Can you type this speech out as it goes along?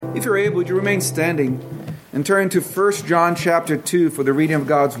If you're able, would you remain standing and turn to 1 John chapter 2 for the reading of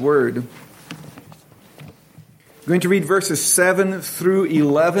God's Word. I'm going to read verses 7 through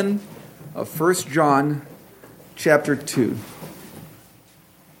 11 of 1 John chapter 2.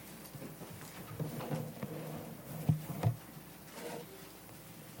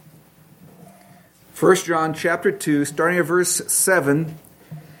 First John chapter 2, starting at verse 7,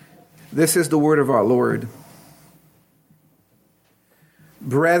 this is the word of our Lord.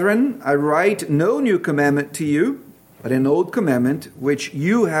 Brethren, I write no new commandment to you, but an old commandment which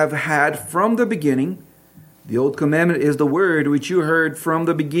you have had from the beginning. The old commandment is the word which you heard from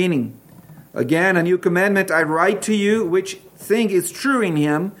the beginning. Again, a new commandment I write to you, which thing is true in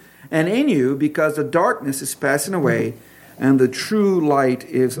him and in you, because the darkness is passing away, and the true light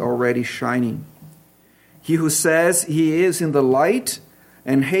is already shining. He who says he is in the light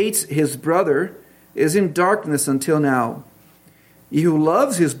and hates his brother is in darkness until now. He who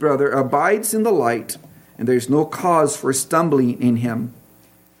loves his brother abides in the light, and there is no cause for stumbling in him.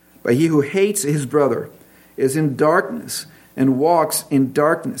 But he who hates his brother is in darkness and walks in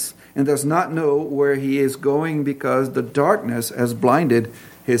darkness, and does not know where he is going, because the darkness has blinded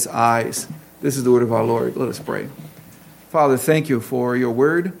his eyes. This is the word of our Lord. Let us pray. Father, thank you for your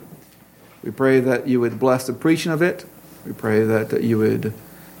word. We pray that you would bless the preaching of it. We pray that you would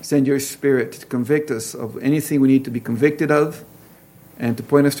send your Spirit to convict us of anything we need to be convicted of, and to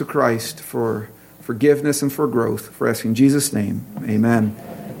point us to Christ for forgiveness and for growth. For us in Jesus' name, amen.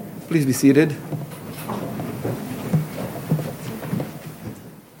 Please be seated.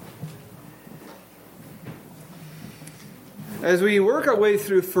 As we work our way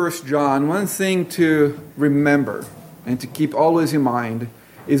through 1 John, one thing to remember and to keep always in mind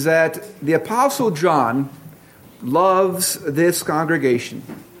is that the Apostle John loves this congregation.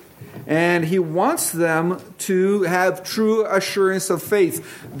 And he wants them to have true assurance of faith.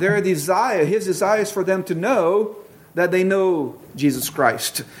 His desire is for them to know that they know Jesus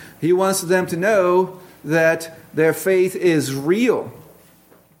Christ. He wants them to know that their faith is real.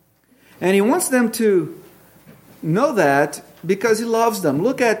 And he wants them to know that because he loves them.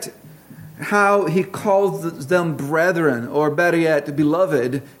 Look at how he calls them brethren, or better yet,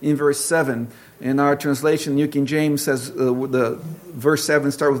 beloved, in verse 7. In our translation, New King James says the verse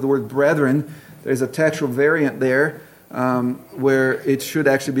 7 starts with the word brethren. There's a textual variant there where it should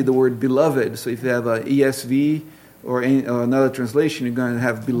actually be the word beloved. So if you have an ESV or another translation, you're going to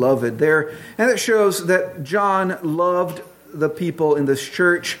have beloved there. And it shows that John loved the people in this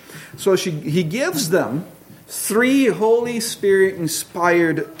church. So he gives them 3 Holy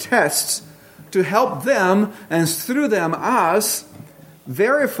Spirit-inspired tests to help them, and through them us,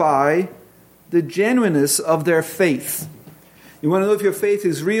 verify the genuineness of their faith. You want to know if your faith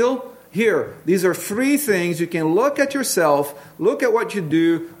is real? Here, these are 3 things you can look at yourself, look at what you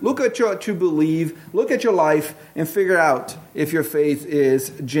do, look at what you believe, look at your life, and figure out if your faith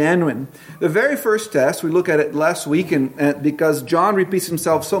is genuine. The very first test, we looked at it last week, and because John repeats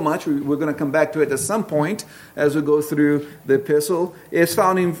himself so much, we're going to come back to it at some point as we go through the epistle, is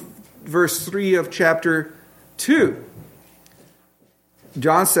found in verse 3 of chapter 2.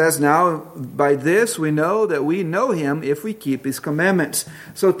 John says, now, by this we know that we know him if we keep his commandments.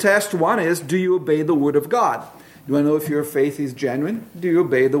 So test 1 is, do you obey the word of God? You want to know if your faith is genuine? Do you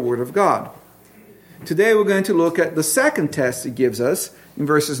obey the word of God? Today we're going to look at the second test he gives us in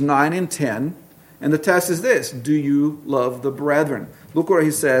verses 9 and 10. And the test is this: do you love the brethren? Look what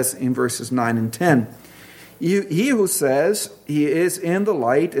he says in verses 9 and 10. He who says he is in the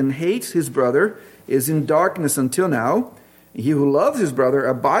light and hates his brother is in darkness until now. He who loves his brother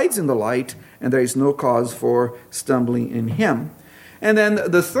abides in the light, and there is no cause for stumbling in him. And then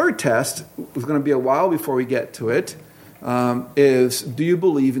the third test, it's going to be a while before we get to it, is do you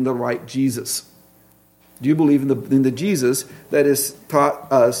believe in the right Jesus? Do you believe in the Jesus that is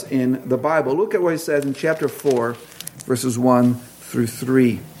taught us in the Bible? Look at what it says in chapter 4, verses 1 through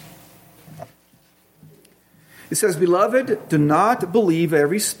 3. It says, Beloved, do not believe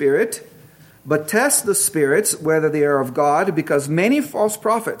every spirit, but test the spirits whether they are of God, because many false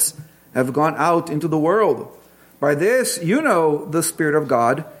prophets have gone out into the world. By this you know the Spirit of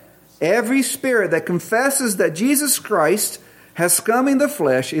God. Every spirit that confesses that Jesus Christ has come in the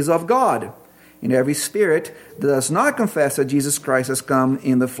flesh is of God. And every spirit that does not confess that Jesus Christ has come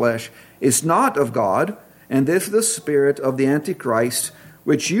in the flesh is not of God. And this is the spirit of the Antichrist,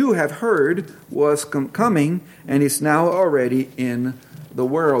 which you have heard was coming and is now already in the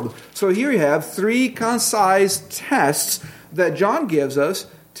world. So here you have 3 concise tests that John gives us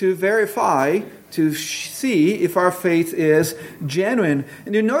to verify, to see if our faith is genuine.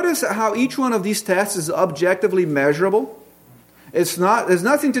 And you notice how each one of these tests is objectively measurable. There's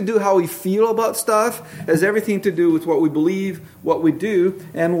nothing to do how we feel about stuff. It has everything to do with what we believe, what we do,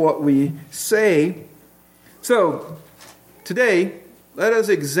 and what we say. So, today, let us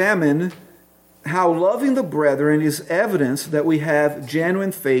examine how loving the brethren is evidence that we have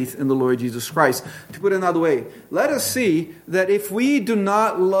genuine faith in the Lord Jesus Christ. To put it another way, let us see that if we do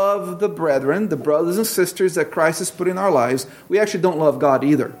not love the brethren, the brothers and sisters that Christ has put in our lives, we actually don't love God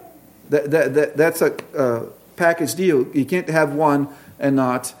either. That's a package deal. You can't have one and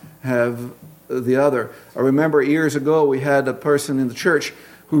not have the other. I remember years ago we had a person in the church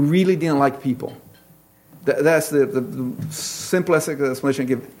who really didn't like people. That's the simplest explanation I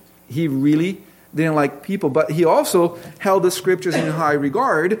give. He really didn't like people, but he also held the scriptures in high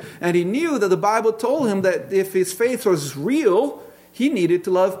regard, and he knew that the Bible told him that if his faith was real, he needed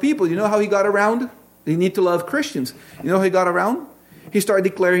to love people. You know how he got around? He needed to love Christians. You know how he got around? He started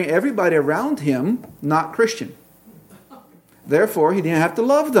declaring everybody around him not Christian. Therefore, he didn't have to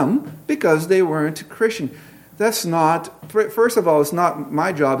love them because they weren't Christian. That's not, first of all, it's not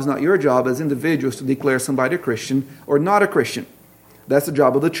my job, it's not your job as individuals to declare somebody a Christian or not a Christian. That's the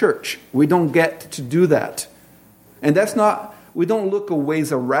job of the church. We don't get to do that. And we don't look for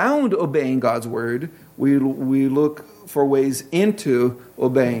ways around obeying God's word. We look for ways into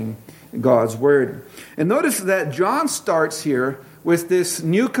obeying God's word. And notice that John starts here with this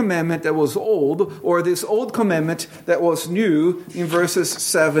new commandment that was old, or this old commandment that was new in verses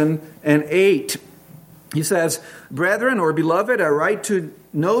 7 and 8. He says, "Brethren, or beloved, I write to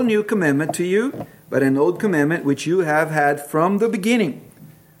no new commandment to you, but an old commandment which you have had from the beginning.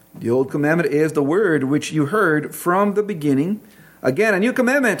 The old commandment is the word which you heard from the beginning. Again, a new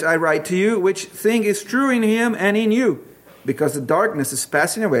commandment I write to you, which thing is true in him and in you, because the darkness is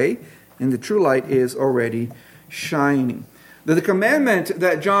passing away, and the true light is already shining." The commandment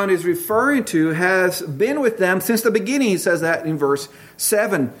that John is referring to has been with them since the beginning. He says that in verse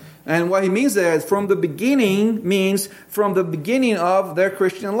 7. And what he means there is from the beginning means from the beginning of their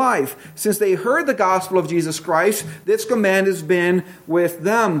Christian life. Since they heard the gospel of Jesus Christ, this command has been with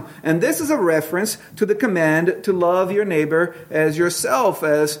them. And this is a reference to the command to love your neighbor as yourself,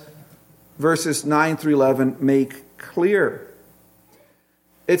 as verses 9 through 11 make clear.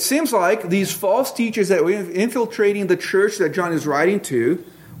 It seems like these false teachers that were infiltrating the church that John is writing to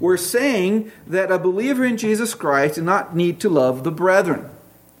were saying that a believer in Jesus Christ did not need to love the brethren.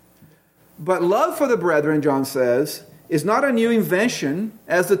 But love for the brethren, John says, is not a new invention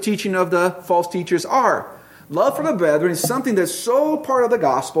as the teaching of the false teachers are. Love for the brethren is something that's so part of the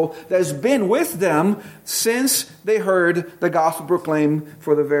gospel that has been with them since they heard the gospel proclaimed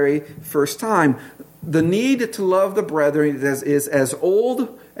for the very first time. The need to love the brethren is as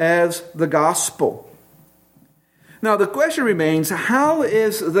old as the gospel. Now the question remains, how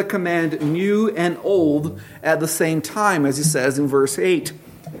is the command new and old at the same time, as he says in verse 8?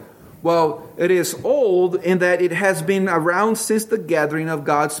 Well, it is old in that it has been around since the gathering of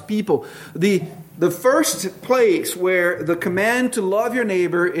God's people. The first place where the command to love your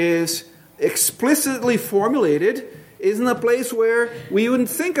neighbor is explicitly formulated is in a place where we wouldn't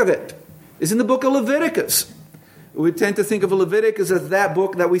think of it. It's in the book of Leviticus. We tend to think of Leviticus as that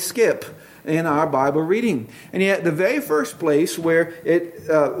book that we skip in our Bible reading. And yet the very first place where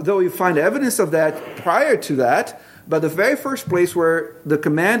though we find evidence of that prior to that, but the very first place where the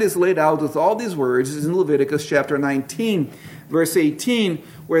command is laid out with all these words is in Leviticus chapter 19, verse 18,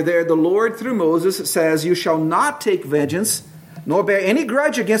 where there the Lord through Moses says, "You shall not take vengeance, nor bear any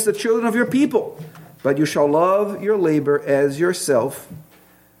grudge against the children of your people, but you shall love your neighbor as yourself.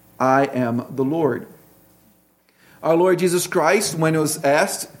 I am the Lord." Our Lord Jesus Christ, when he was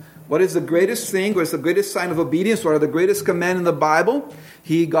asked, what is the greatest thing, what is the greatest sign of obedience, what are the greatest command in the Bible?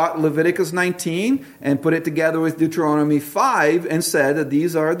 He got Leviticus 19 and put it together with Deuteronomy 5 and said that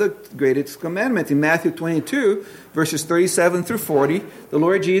these are the greatest commandments. In Matthew 22, verses 37 through 40, the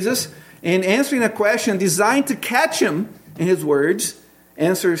Lord Jesus, in answering a question designed to catch him in his words,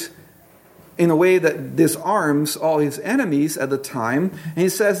 answers in a way that disarms all his enemies at the time. And he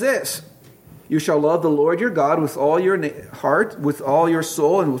says this, "You shall love the Lord your God with all your heart, with all your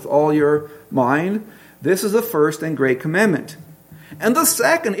soul, and with all your mind. This is the first and great commandment. And the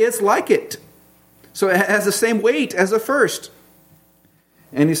second is like it." So it has the same weight as the first.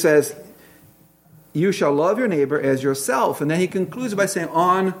 And he says, "You shall love your neighbor as yourself." And then he concludes by saying,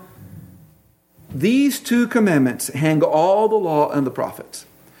 "On these two commandments hang all the law and the prophets."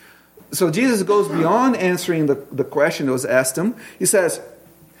 So Jesus goes beyond answering the question that was asked him. He says,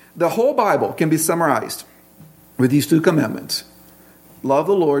 the whole Bible can be summarized with these two commandments. Love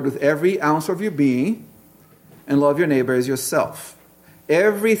the Lord with every ounce of your being, and love your neighbor as yourself.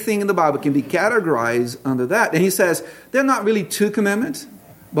 Everything in the Bible can be categorized under that. And he says, they're not really two commandments,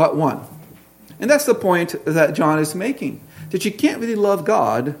 but one. And that's the point that John is making, that you can't really love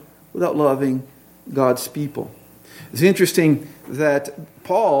God without loving God's people. It's interesting that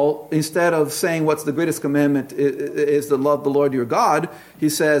Paul, instead of saying what's the greatest commandment is to love the Lord your God, he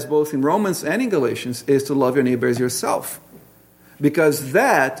says both in Romans and in Galatians is to love your neighbor as yourself. Because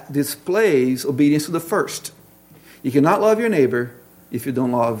that displays obedience to the first. You cannot love your neighbor if you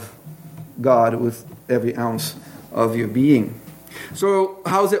don't love God with every ounce of your being. So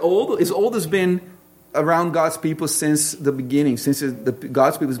how is it old? It's old has been around God's people since the beginning, since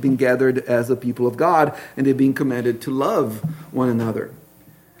God's people has been gathered as the people of God, and they're being commanded to love one another.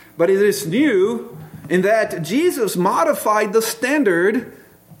 But it is new in that Jesus modified the standard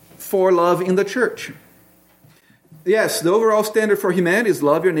for love in the church. Yes, the overall standard for humanity is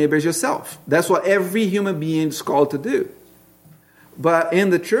love your neighbor as yourself. That's what every human being is called to do. But in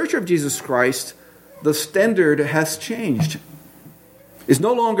the Church of Jesus Christ, the standard has changed. It's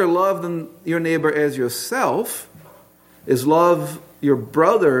no longer love your neighbor as yourself. It's love your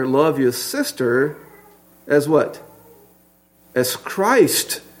brother, love your sister as what? As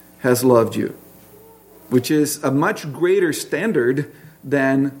Christ has loved you. Which is a much greater standard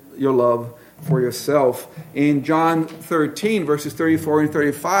than your love for yourself. In John 13, verses 34 and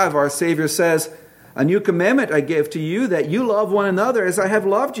 35, our Savior says, "A new commandment I give to you, that you love one another as I have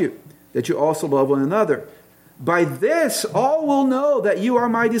loved you, that you also love one another. By this all will know that you are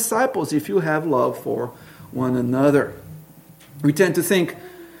my disciples, if you have love for one another." We tend to think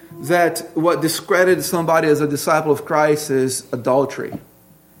that what discredits somebody as a disciple of Christ is adultery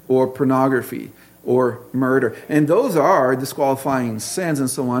or pornography or murder. And those are disqualifying sins and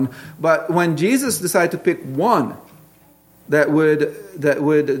so on. But when Jesus decided to pick one that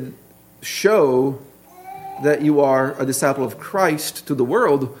would show that you are a disciple of Christ to the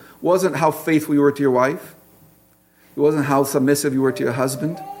world, wasn't how faithful you were to your wife. It wasn't how submissive you were to your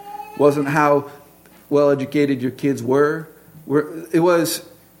husband. It wasn't how well educated your kids were. It was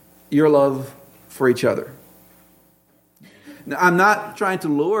your love for each other. Now, I'm not trying to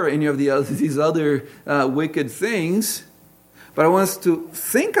lower any of these other wicked things, but I want us to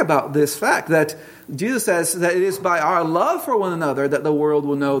think about this fact that Jesus says that it is by our love for one another that the world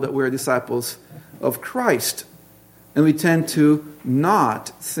will know that we're disciples of Christ. And we tend to not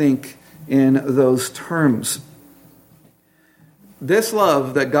think in those terms. This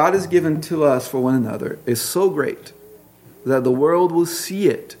love that God has given to us for one another is so great that the world will see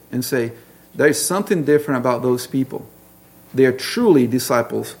it and say, there's something different about those people. They are truly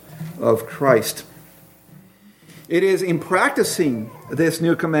disciples of Christ. It is in practicing this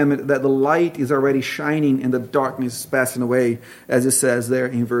new commandment that the light is already shining and the darkness is passing away, as it says there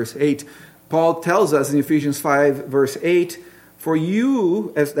in verse 8. Paul tells us in Ephesians 5, verse 8, "For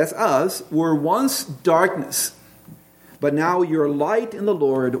you," that's us, "were once darkness, but now you're light in the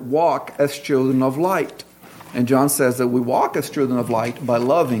Lord, walk as children of light." And John says that we walk as children of light by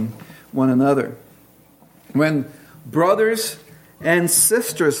loving one another. When brothers and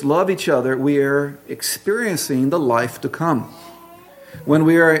sisters love each other, we are experiencing the life to come. When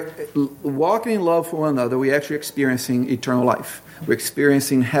we are walking in love for one another, we're actually experiencing eternal life. We're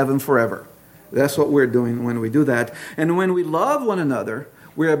experiencing heaven forever. That's what we're doing when we do that. And when we love one another,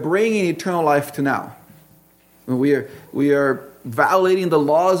 we are bringing eternal life to now. When we are violating the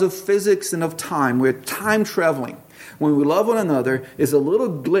laws of physics and of time. We're time traveling. When we love one another, it's a little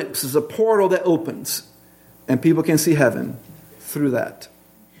glimpse, it's a portal that opens. And people can see heaven through that.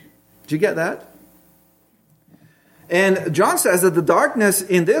 Did you get that? And John says that the darkness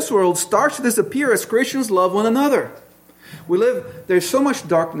in this world starts to disappear as Christians love one another. There's so much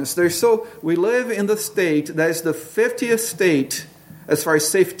darkness. We live in the state that is the 50th state as far as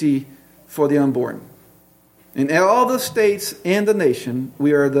safety for the unborn. In all the states in the nation,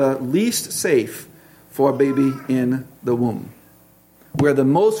 we are the least safe for a baby in the womb. We are the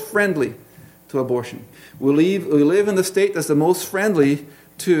most friendly to abortion. We live in the state that's the most friendly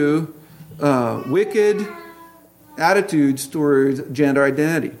to wicked attitudes towards gender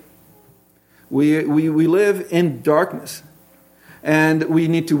identity. We live in darkness. And we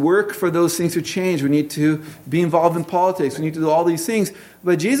need to work for those things to change. We need to be involved in politics. We need to do all these things.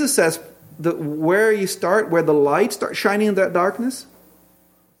 But Jesus says that where the light starts shining in that darkness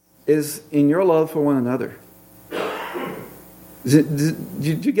is in your love for one another.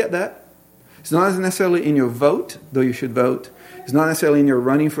 Did you get that? It's not necessarily in your vote, though you should vote. It's not necessarily in your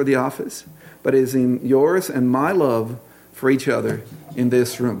running for the office, but it's in yours and my love for each other in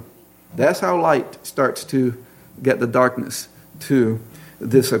this room. That's how light starts to get the darkness to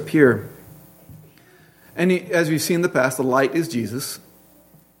disappear. And as we've seen in the past, the light is Jesus.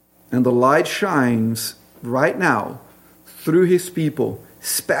 And the light shines right now through his people,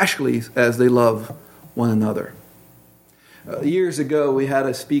 especially as they love one another. Years ago, we had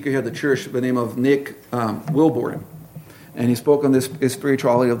a speaker here at the church by the name of Nick Wilborn. And he spoke on this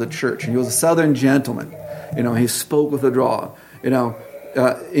spirituality of the church. And he was a Southern gentleman. He spoke with a draw.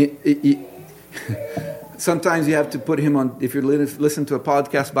 Sometimes you have to put him on, if you listen to a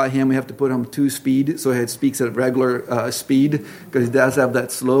podcast by him, we have to put him 2 speed, so he speaks at regular speed, because he does have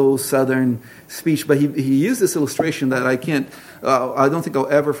that slow Southern speech. But he used this illustration that I don't think I'll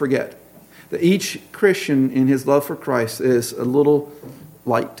ever forget. That each Christian in his love for Christ is a little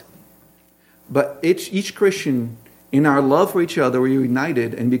light. But each Christian in our love for each other, we're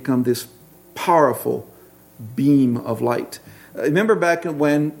united and become this powerful beam of light. Remember back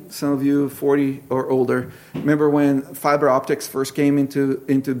when, some of you 40 or older, remember when fiber optics first came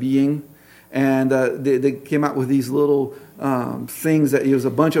into being? And they came out with these little things that it was a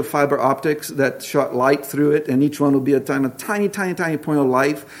bunch of fiber optics that shot light through it, and each one would be a tiny point of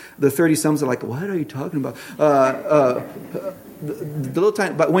light. The 30-somethings are like, what are you talking about? The little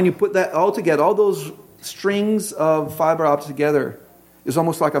tiny, but when you put that all together, all those strings of fiber optics together, it's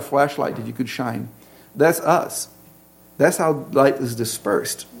almost like a flashlight that you could shine. That's us. That's how light is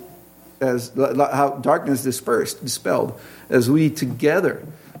dispersed, how darkness is dispelled, as we together,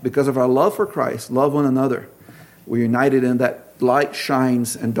 because of our love for Christ, love one another. We're united in that light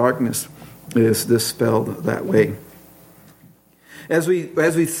shines and darkness is dispelled that way. As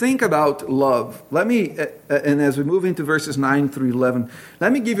we think about love, and as we move into verses 9 through 11,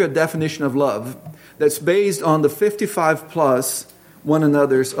 let me give you a definition of love that's based on the 55 plus one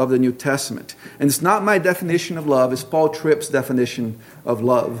another's of the New Testament. And it's not my definition of love, it's Paul Tripp's definition of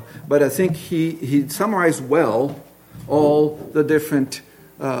love. But I think he summarized well all the different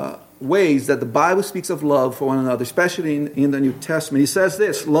ways that the Bible speaks of love for one another, especially in the New Testament. He says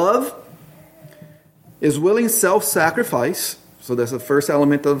this: love is willing self-sacrifice. So that's the first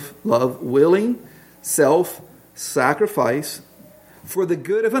element of love, willing self-sacrifice for the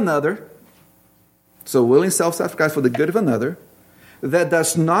good of another. So willing self-sacrifice for the good of another, that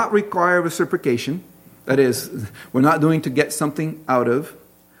does not require reciprocation. That is, we're not doing to get something out of,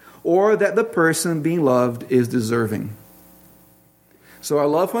 or that the person being loved is deserving. So our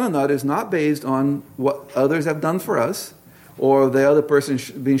love for one another is not based on what others have done for us, or the other person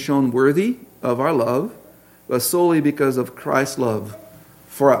being shown worthy of our love, but solely because of Christ's love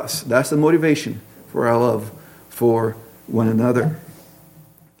for us. That's the motivation for our love for one another.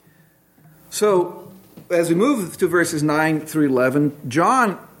 So, as we move to verses 9 through 11,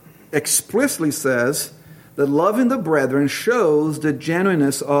 John explicitly says that loving the brethren shows the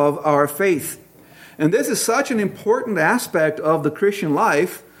genuineness of our faith. And this is such an important aspect of the Christian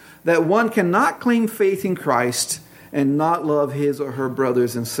life that one cannot claim faith in Christ and not love his or her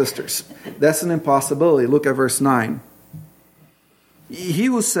brothers and sisters. That's an impossibility. Look at verse 9. He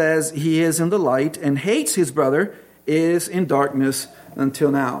who says he is in the light and hates his brother is in darkness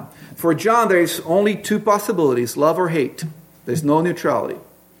until now. For John, there's only 2 possibilities, love or hate. There's no neutrality.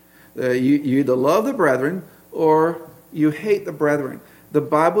 You either love the brethren or you hate the brethren. The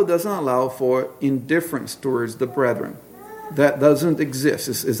Bible doesn't allow for indifference towards the brethren. That doesn't exist.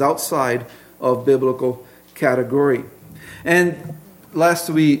 It's outside of biblical category. And last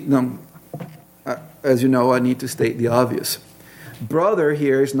week, as you know, I need to state the obvious. Brother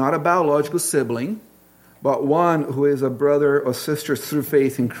here is not a biological sibling, but one who is a brother or sister through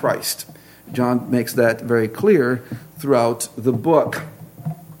faith in Christ. John makes that very clear throughout the book.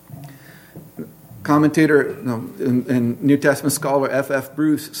 Commentator and New Testament scholar F.F.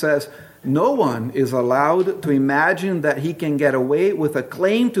 Bruce says, no one is allowed to imagine that he can get away with a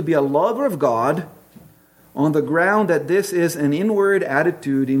claim to be a lover of God on the ground that this is an inward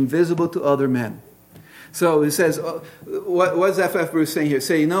attitude invisible to other men. So he says, what's F.F. Bruce saying here?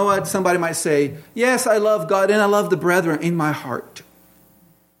 Say, you know what? Somebody might say, yes, I love God and I love the brethren in my heart.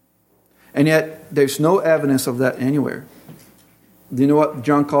 And yet, there's no evidence of that anywhere. Do you know what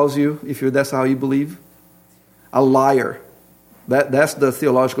John calls you, if that's how you believe? A liar. That's the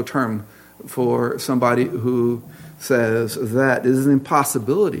theological term for somebody who says that. It is an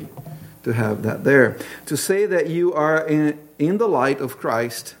impossibility to have that there. To say that you are in the light of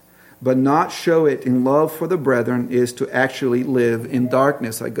Christ, but not show it in love for the brethren, is to actually live in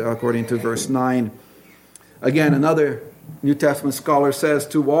darkness, according to verse 9. Again, another New Testament scholar says,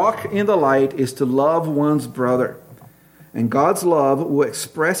 to walk in the light is to love one's brother. And God's love will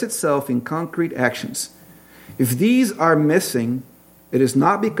express itself in concrete actions. If these are missing, it is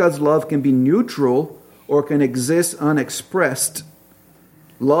not because love can be neutral or can exist unexpressed.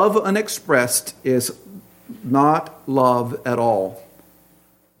 Love unexpressed is not love at all.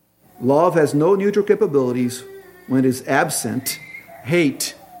 Love has no neutral capabilities. When it is absent,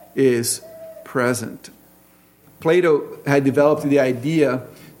 hate is present. Plato had developed the idea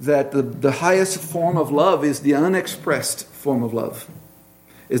that the highest form of love is the unexpressed form of love.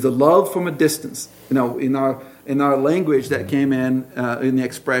 Is the love from a distance. In our language that came in the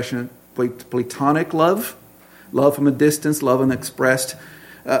expression Platonic love, love from a distance, love unexpressed.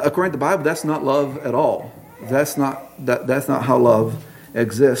 According to the Bible, that's not love at all. That's not how love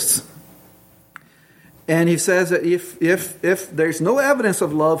exists. And he says that if there's no evidence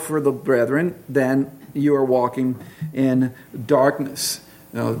of love for the brethren, then you are walking in darkness.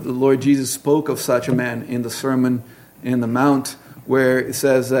 The Lord Jesus spoke of such a man in the Sermon in the Mount, where it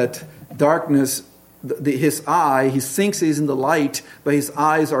says that darkness, his eye, he thinks he's in the light, but his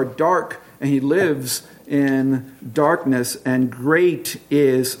eyes are dark, and he lives in darkness, and great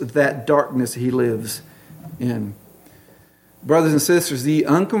is that darkness he lives in. Brothers and sisters, the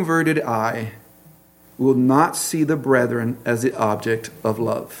unconverted eye will not see the brethren as the object of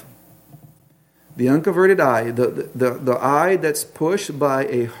love. The unconverted eye, the eye that's pushed by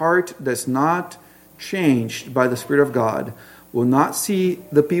a heart that's not changed by the Spirit of God, will not see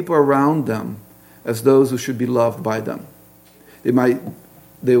the people around them as those who should be loved by them.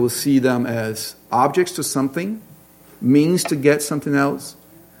 They will see them as objects to something, means to get something else,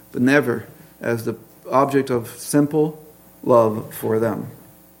 but never as the object of simple love for them.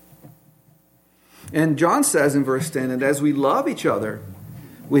 And John says in verse 10, and as we love each other,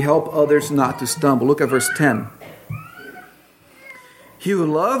 we help others not to stumble. Look at verse 10. He who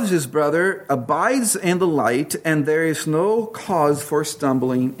loves his brother abides in the light, and there is no cause for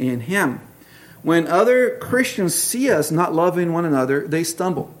stumbling in him. When other Christians see us not loving one another, they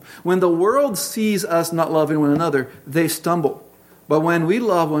stumble. When the world sees us not loving one another, they stumble. But when we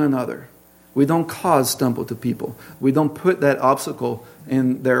love one another, we don't cause stumble to people. We don't put that obstacle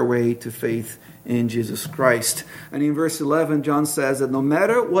in their way to faith in Jesus Christ. And in verse 11, John says that no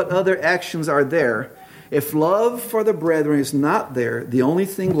matter what other actions are there, if love for the brethren is not there, the only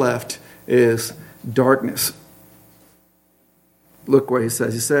thing left is darkness. Look what he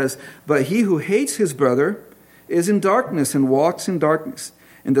says. He says, but he who hates his brother is in darkness and walks in darkness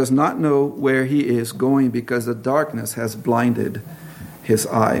and does not know where he is going because the darkness has blinded his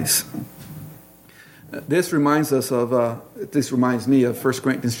eyes. This reminds me of 1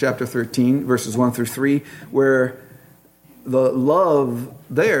 Corinthians chapter 13, verses 1 through 3, where the love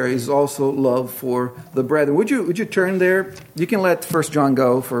there is also love for the brethren. Would you turn there? You can let 1 John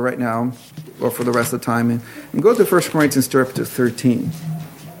go for right now, or for the rest of the time, and go to 1 Corinthians chapter 13.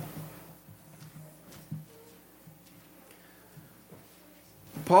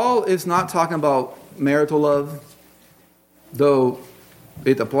 Paul is not talking about marital love, though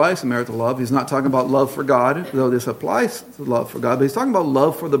it applies to marital love. He's not talking about love for God, though this applies to love for God, but he's talking about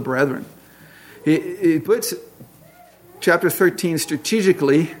love for the brethren. He puts chapter 13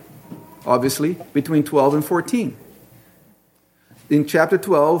 strategically, obviously, between 12 and 14. In chapter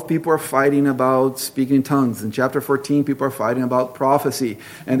 12, people are fighting about speaking in tongues. In chapter 14, people are fighting about prophecy.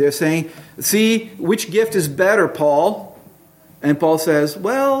 And they're saying, see, which gift is better, Paul? And Paul says,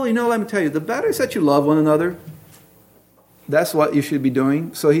 well, let me tell you, the better is that you love one another. That's what you should be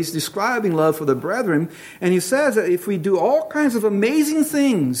doing. So he's describing love for the brethren. And he says that if we do all kinds of amazing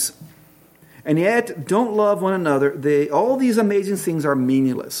things and yet don't love one another, all these amazing things are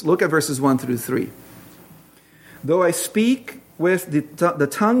meaningless. Look at verses 1 through 3. Though I speak with the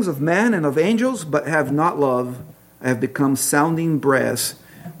tongues of men and of angels, but have not love, I have become sounding brass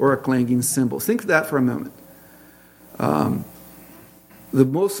or a clanging cymbal. Think of that for a moment. The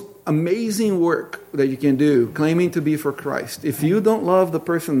most amazing work that you can do, claiming to be for Christ, if you don't love the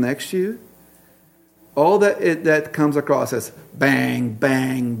person next to you, all that comes across as bang,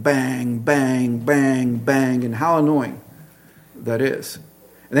 bang, bang, bang, bang, bang, and how annoying that is.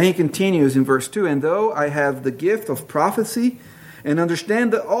 And then he continues in verse 2, and though I have the gift of prophecy and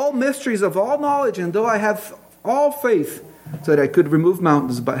understand all mysteries of all knowledge, and though I have all faith so that I could remove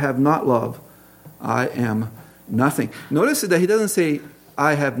mountains but have not love, I am nothing. Notice that he doesn't say,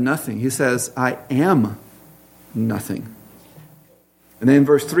 I have nothing. He says, I am nothing. And then in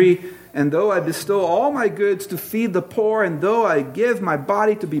verse 3, and though I bestow all my goods to feed the poor, and though I give my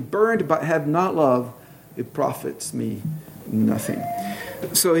body to be burned, but have not love, it profits me nothing.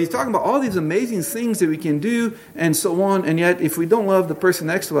 So he's talking about all these amazing things that we can do, and so on, and yet if we don't love the person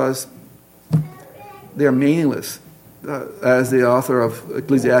next to us, they're meaningless. As the author of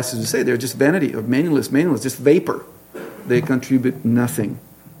Ecclesiastes would say, they're just vanity, or meaningless, just vapor. They contribute nothing.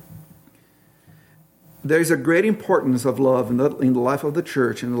 there's a great importance of love in the life of the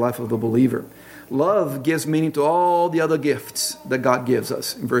church and the life of the believer. Love gives meaning to all the other gifts that God gives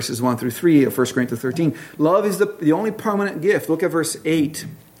us. In verses 1 through 3 of 1 Corinthians 13. Love is the only permanent gift. Look at verse 8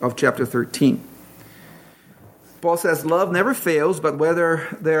 of chapter 13. Paul says, love never fails, but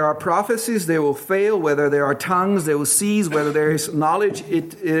whether there are prophecies, they will fail. Whether there are tongues, they will cease. Whether there is knowledge,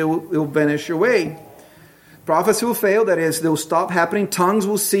 it will vanish away. Prophecy will fail, that is, they'll stop happening. Tongues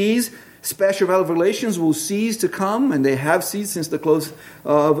will cease. Special revelations will cease to come, and they have ceased since the close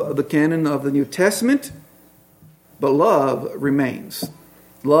of the canon of the New Testament. But love remains.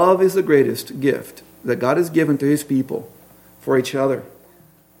 Love is the greatest gift that God has given to His people for each other.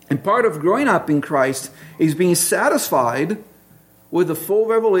 And part of growing up in Christ is being satisfied with the full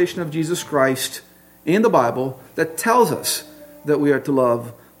revelation of Jesus Christ in the Bible that tells us that we are to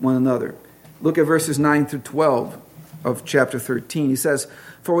love one another. Look at verses 9 through 12 of chapter 13. He says,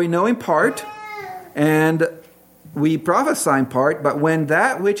 for we know in part, and we prophesy in part, but when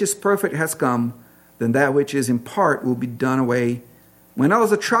that which is perfect has come, then that which is in part will be done away. When I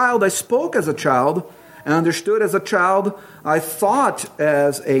was a child, I spoke as a child, and understood as a child. I thought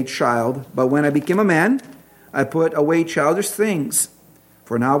as a child, but when I became a man, I put away childish things.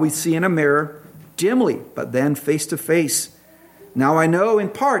 For now we see in a mirror, dimly, but then face to face. Now I know in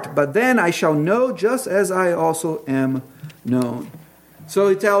part, but then I shall know just as I also am known. So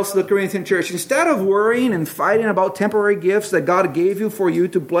he tells the Corinthian church, instead of worrying and fighting about temporary gifts that God gave you for you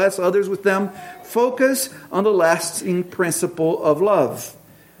to bless others with them, focus on the lasting principle of love.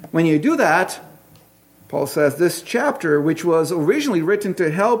 When you do that, Paul says this chapter, which was originally written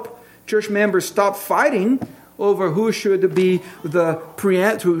to help church members stop fighting over who should have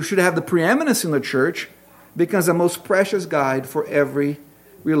the preeminence in the church, becomes the most precious guide for every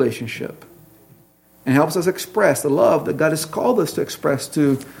relationship, and helps us express the love that God has called us to express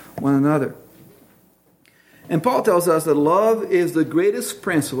to one another. And Paul tells us that love is the greatest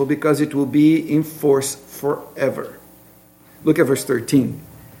principle because it will be in force forever. Look at verse 13.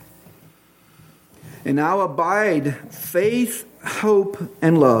 And now abide faith, hope,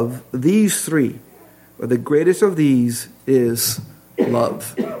 and love, these three. But the greatest of these is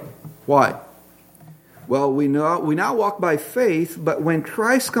love. Why? Well, we now walk by faith, but when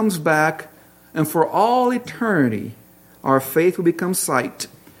Christ comes back, and for all eternity, our faith will become sight,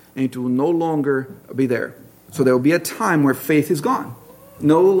 and it will no longer be there. So there will be a time where faith is gone,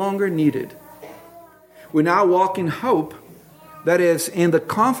 no longer needed. We now walk in hope, that is, in the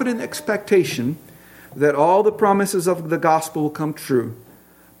confident expectation that all the promises of the gospel will come true.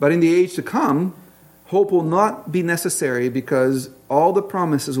 But in the age to come, hope will not be necessary because all the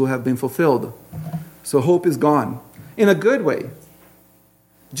promises will have been fulfilled. So hope is gone. In a good way.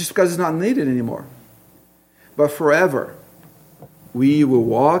 Just because it's not needed anymore. But forever, we will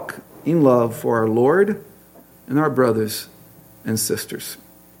walk in love for our Lord and our brothers and sisters.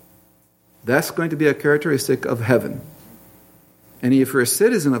 That's going to be a characteristic of heaven. And if you're a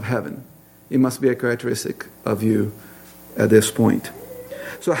citizen of heaven, it must be a characteristic of you at this point.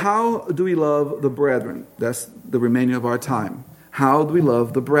 So how do we love the brethren? That's the remaining of our time. How do we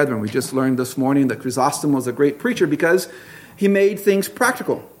love the brethren? We just learned this morning that Chrysostom was a great preacher because he made things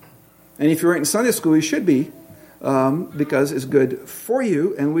practical. And if you're in Sunday school, you should be, because it's good for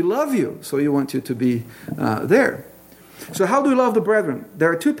you and we love you. So we want you to be there. So how do we love the brethren? There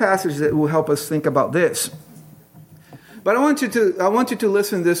are two passages that will help us think about this. But I want you to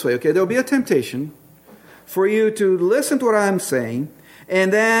listen this way, okay? There will be a temptation for you to listen to what I'm saying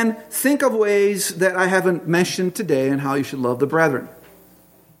and then think of ways that I haven't mentioned today and how you should love the brethren.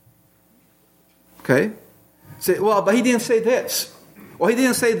 Okay? Say, well, but he didn't say this. Well, he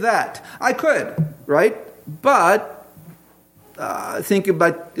didn't say that. I could, right? But I think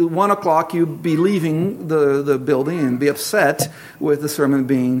about 1 o'clock you'd be leaving the building and be upset with the sermon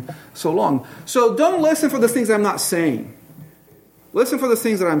being so long. So don't listen for the things I'm not saying. Listen for the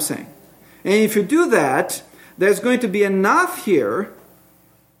things that I'm saying. And if you do that, there's going to be enough here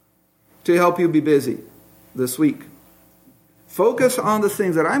to help you be busy this week. Focus on the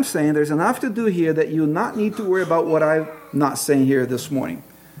things that I'm saying. There's enough to do here that you not need to worry about what I'm not saying here this morning.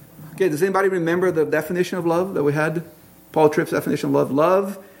 Okay, does anybody remember the definition of love that we had? Paul Tripp's definition of love.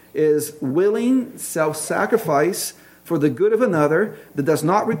 Love is willing self-sacrifice for the good of another that does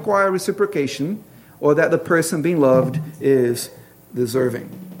not require reciprocation or that the person being loved is deserving.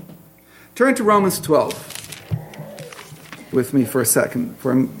 Turn to Romans 12 with me for a second,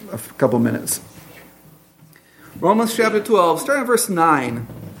 for a couple minutes. Romans chapter 12, starting at verse 9.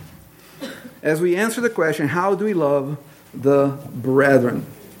 As we answer the question, how do we love the brethren?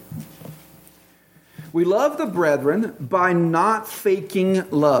 We love the brethren by not faking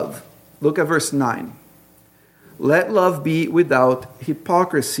love. Look at verse 9. Let love be without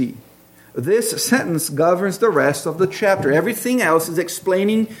hypocrisy. This sentence governs the rest of the chapter. Everything else is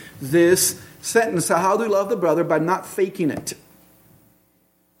explaining this sentence. So how do we love the brother? By not faking it.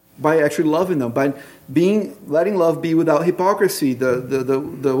 By actually loving them. By letting love be without hypocrisy.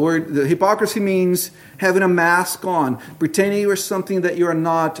 The word hypocrisy means having a mask on. Pretending you're something that you're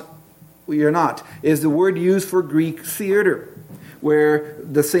not. Is the word used for Greek theater, where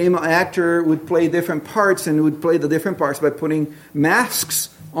the same actor would play different parts and would play the different parts by putting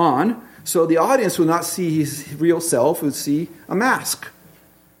masks on, so the audience would not see his real self, would see a mask.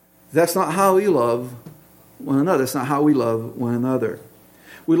 That's not how we love one another. That's not how we love one another.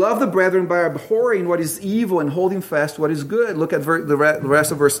 We love the brethren by abhorring what is evil and holding fast what is good. Look at the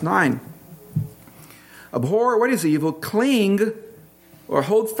rest of verse 9. Abhor what is evil, cling or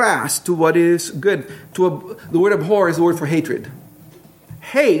hold fast to what is good. The word abhor is the word for hatred.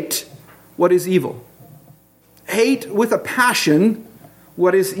 Hate what is evil. Hate with a passion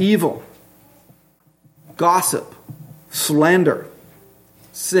what is evil. Gossip, slander,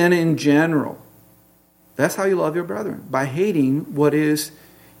 sin in general. That's how you love your brethren, by hating what is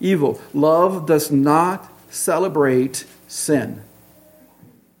evil. Love does not celebrate sin.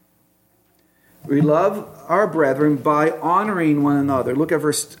 We love our brethren by honoring one another. Look at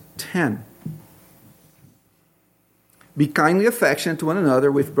verse 10. Be kindly affectionate to one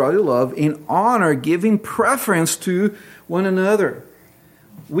another with brotherly love, in honor, giving preference to one another.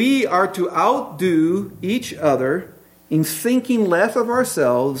 We are to outdo each other in thinking less of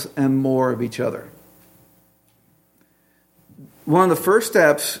ourselves and more of each other. One of the first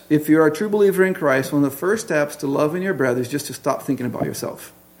steps, if you're a true believer in Christ, one of the first steps to loving your brother is just to stop thinking about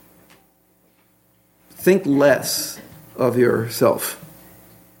yourself. Think less of yourself.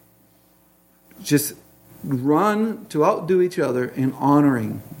 Just run to outdo each other in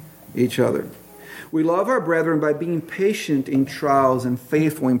honoring each other. We love our brethren by being patient in trials and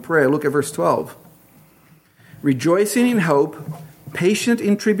faithful in prayer. Look at verse 12. Rejoicing in hope, patient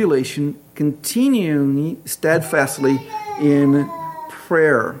in tribulation, continuing steadfastly in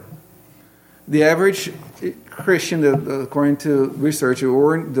prayer. The average Christian, according to research,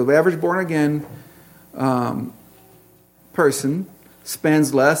 the average born-again person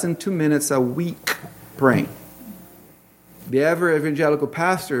spends less than 2 minutes a week praying. The average evangelical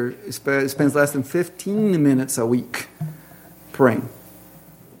pastor spends less than 15 minutes a week praying.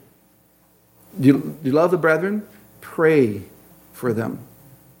 Do you love the brethren? Pray for them.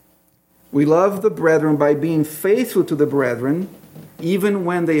 We love the brethren by being faithful to the brethren even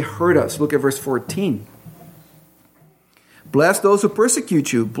when they hurt us. Look at verse 14. Bless those who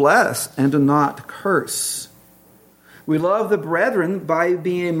persecute you. Bless and do not curse. We love the brethren by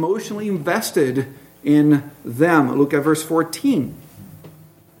being emotionally invested in them. Look at verse 14.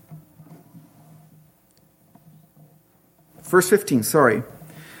 Verse 15, sorry.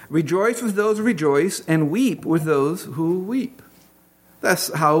 Rejoice with those who rejoice and weep with those who weep.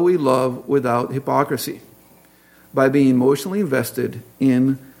 That's how we love without hypocrisy. By being emotionally invested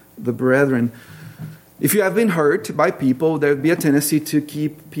in the brethren. If you have been hurt by people, there would be a tendency to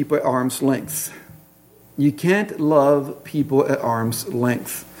keep people at arm's length. You can't love people at arm's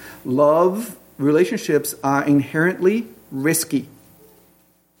length. Relationships are inherently risky.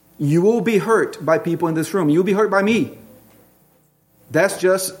 You will be hurt by people in this room. You'll be hurt by me. That's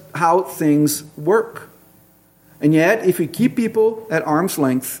just how things work. And yet, if we keep people at arm's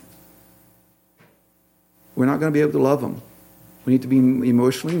length, we're not going to be able to love them. We need to be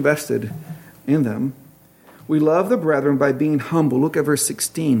emotionally invested in them. We love the brethren by being humble. Look at verse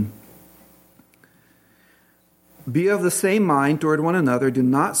 16. Be of the same mind toward one another. Do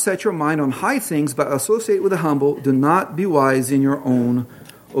not set your mind on high things, but associate with the humble. Do not be wise in your own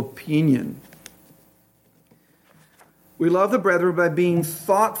opinion. We love the brethren by being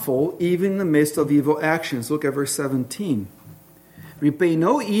thoughtful even in the midst of evil actions. Look at verse 17. Repay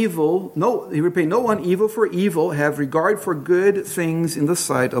no one evil for evil. Have regard for good things in the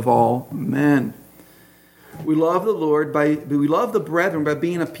sight of all men. We love the brethren by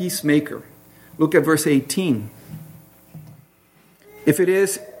being a peacemaker. Look at verse 18. If it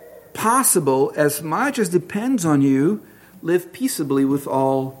is possible, as much as depends on you, live peaceably with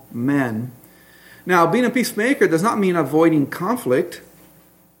all men. Now, being a peacemaker does not mean avoiding conflict.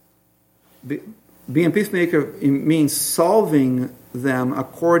 Being a peacemaker means solving them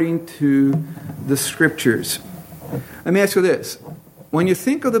according to the Scriptures. Let me ask you this. When you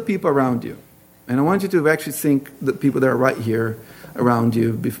think of the people around you, and I want you to actually think the people that are right here around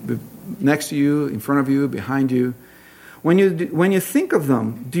you, next to you, in front of you, behind you. When you think of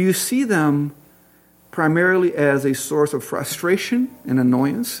them, do you see them primarily as a source of frustration and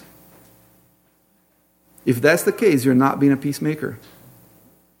annoyance? If that's the case, you're not being a peacemaker.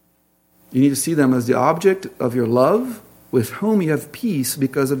 You need to see them as the object of your love, with whom you have peace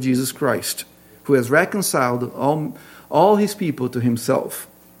because of Jesus Christ, who has reconciled all his people to himself.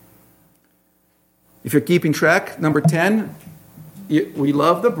 If you're keeping track, number 10, we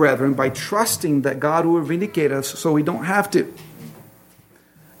love the brethren by trusting that God will vindicate us so we don't have to.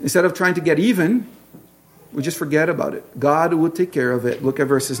 Instead of trying to get even, we just forget about it. God will take care of it. Look at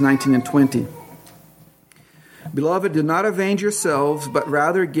verses 19 and 20. Beloved, do not avenge yourselves, but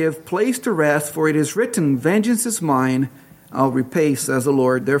rather give place to wrath, for it is written, vengeance is mine, I'll repay, says the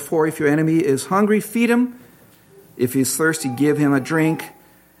Lord. Therefore, if your enemy is hungry, feed him. If he is thirsty, give him a drink.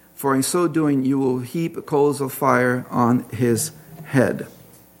 For in so doing, you will heap coals of fire on his head.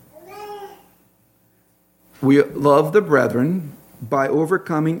 We love the brethren by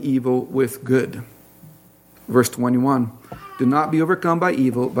overcoming evil with good. Verse 21. Do not be overcome by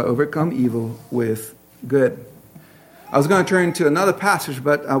evil, but overcome evil with good. I was going to turn to another passage,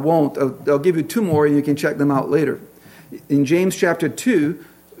 but I won't. I'll give you two more, and you can check them out later. In James chapter 2,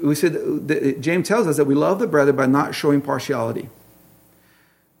 we said that James tells us that we love the brother by not showing partiality.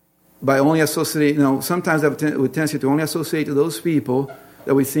 By only associating, sometimes we have a tendency to only associate to those people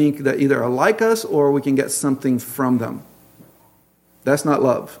that we think that either are like us or we can get something from them. That's not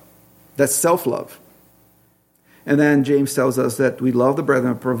love. That's self-love. And then James tells us that we love the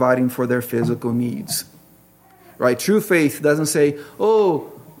brethren providing for their physical needs. Right? True faith doesn't say,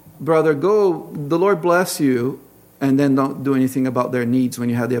 oh, brother, go, the Lord bless you, and then don't do anything about their needs when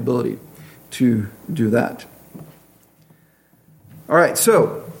you have the ability to do that. All right,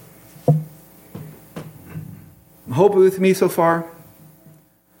 so, hope with me so far.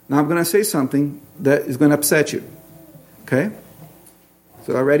 Now I'm going to say something that is going to upset you. Okay?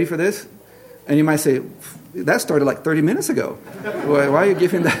 So are you ready for this? And you might say, that started like 30 minutes ago. Why are you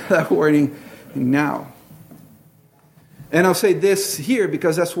giving that warning now? And I'll say this here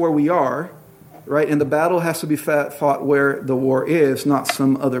because that's where we are, right? And the battle has to be fought where the war is, not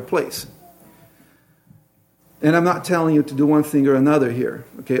some other place. And I'm not telling you to do one thing or another here,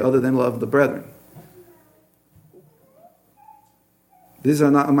 okay, other than love the brethren. These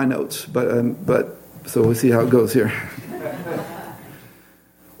are not on my notes, but so we'll see how it goes here.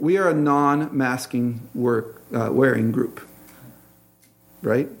 We are a non-masking wearing group,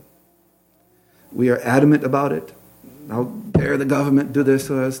 right? We are adamant about it. How dare the government do this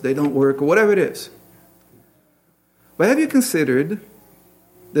to us? They don't work, or whatever it is. But have you considered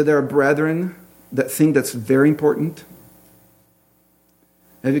that there are brethren that think that's very important?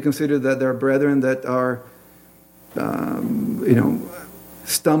 Have you considered that there are brethren that are,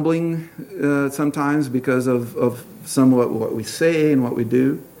 stumbling sometimes because of somewhat what we say and what we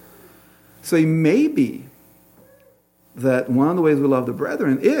do? So it may be that one of the ways we love the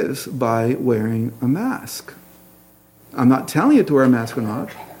brethren is by wearing a mask. I'm not telling you to wear a mask or not,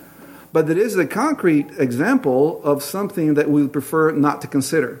 but it is a concrete example of something that we would prefer not to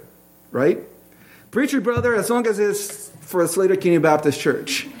consider, right? Preacher, brother, as long as it's for a Slater County Baptist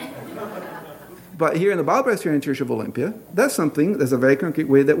Church. But here in the Bible Presbyterian Church of Olympia, that's a very concrete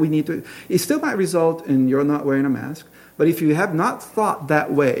way that we need to. It still might result in you're not wearing a mask, but if you have not thought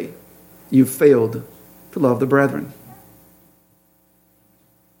that way, you've failed to love the brethren.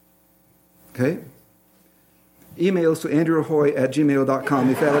 Okay? Emails to andrewhoy@gmail.com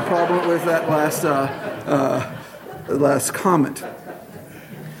if you have a problem with that last comment.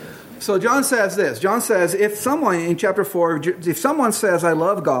 So John says this. John says, if someone, in chapter 4, if someone says, I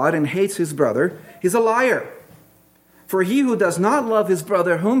love God and hates his brother, he's a liar. For he who does not love his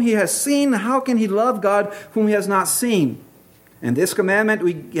brother whom he has seen, how can he love God whom he has not seen? And this commandment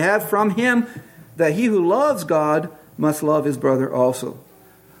we have from him, that he who loves God must love his brother also.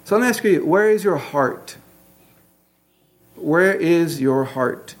 So I'm asking you, where is your heart? Where is your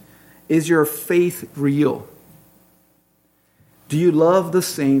heart? Is your faith real? Do you love the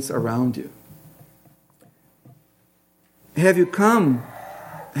saints around you? Have you come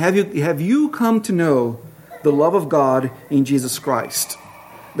to know the love of God in Jesus Christ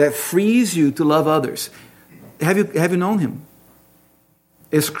that frees you to love others? Have you known him?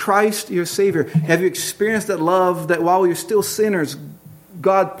 Is Christ your Savior? Have you experienced that love that while you're still sinners,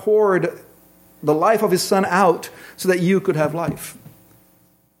 God poured the life of his Son out so that you could have life?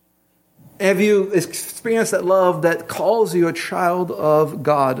 Have you experienced that love that calls you a child of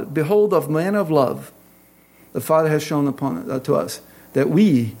God? Behold, of man of love, the Father has shown to us that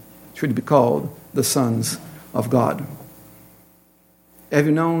we should be called the sons of God. Have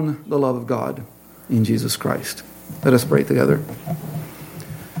you known the love of God in Jesus Christ? Let us pray together.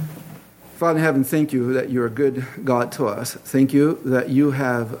 Father in heaven, thank you that you're a good God to us. Thank you that you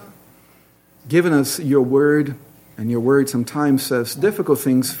have given us your word, and your word sometimes says difficult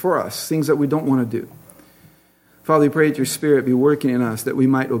things for us, things that we don't want to do. Father, we pray that your Spirit be working in us, that we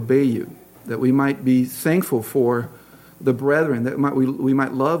might obey you, that we might be thankful for the brethren, that we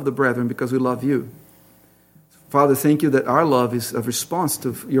might love the brethren because we love you. Father, thank you that our love is a response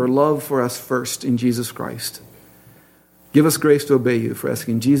to your love for us first in Jesus Christ. Give us grace to obey you, for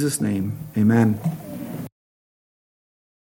asking in Jesus' name. Amen.